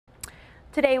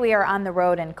Today we are on the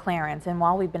road in Clarence, and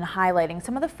while we've been highlighting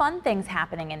some of the fun things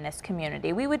happening in this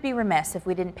community, we would be remiss if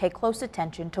we didn't pay close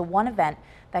attention to one event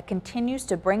that continues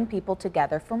to bring people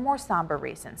together for more somber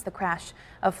reasons: the crash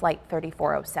of Flight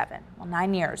 3407. Well,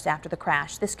 9 years after the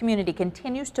crash, this community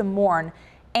continues to mourn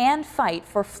and fight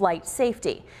for flight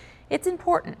safety. It's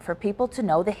important for people to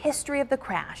know the history of the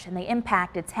crash and the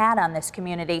impact it's had on this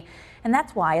community, and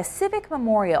that's why a civic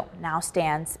memorial now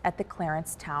stands at the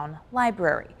Clarence Town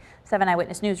Library. 7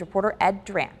 Eyewitness News reporter Ed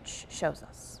Dranch shows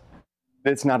us.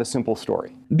 It's not a simple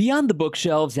story. Beyond the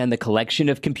bookshelves and the collection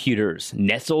of computers,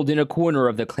 nestled in a corner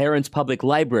of the Clarence Public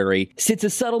Library, sits a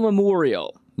subtle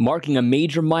memorial marking a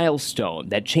major milestone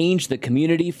that changed the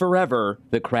community forever: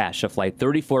 the crash of Flight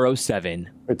 3407.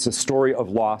 It's a story of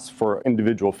loss for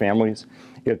individual families.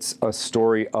 It's a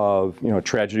story of,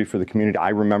 tragedy for the community. I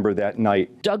remember that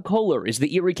night. Doug Kohler is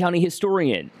the Erie County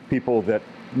historian. People that,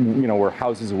 were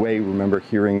houses away remember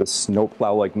hearing the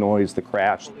snowplow-like noise, the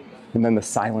crash, and then the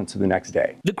silence of the next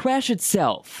day. The crash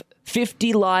itself,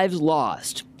 50 lives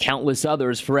lost, countless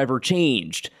others forever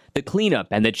changed. The cleanup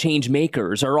and the change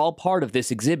makers are all part of this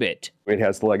exhibit. It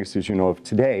has the legacies of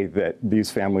today, that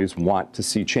these families want to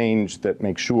see change, that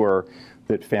make sure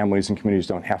that families and communities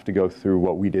don't have to go through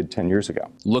what we did 10 years ago.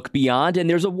 Look beyond, and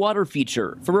there's a water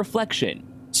feature for reflection,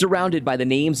 surrounded by the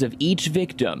names of each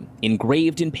victim,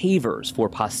 engraved in pavers for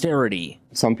posterity.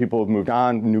 Some people have moved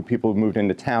on, new people have moved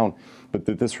into town, but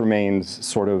that this remains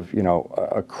sort of,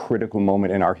 a critical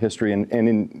moment in our history and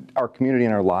in our community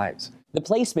and our lives. The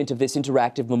placement of this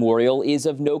interactive memorial is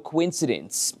of no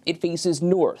coincidence. It faces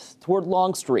north toward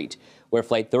Long Street, where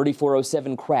Flight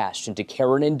 3407 crashed into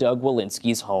Karen and Doug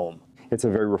Walensky's home. It's a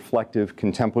very reflective,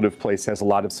 contemplative place, has a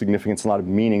lot of significance, a lot of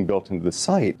meaning built into the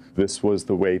site. This was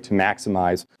the way to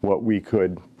maximize what we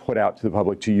could put out to the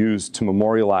public to use to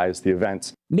memorialize the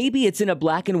events. Maybe it's in a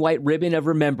black and white ribbon of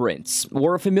remembrance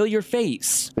or a familiar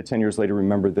face. But 10 years later,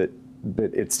 remember that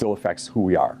it still affects who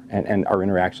we are and our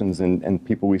interactions and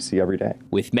people we see every day.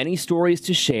 With many stories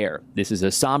to share, this is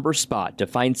a somber spot to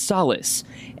find solace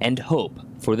and hope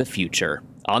for the future.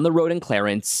 On the road in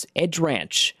Clarence, Ed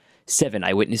Dranch, 7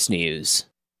 Eyewitness News.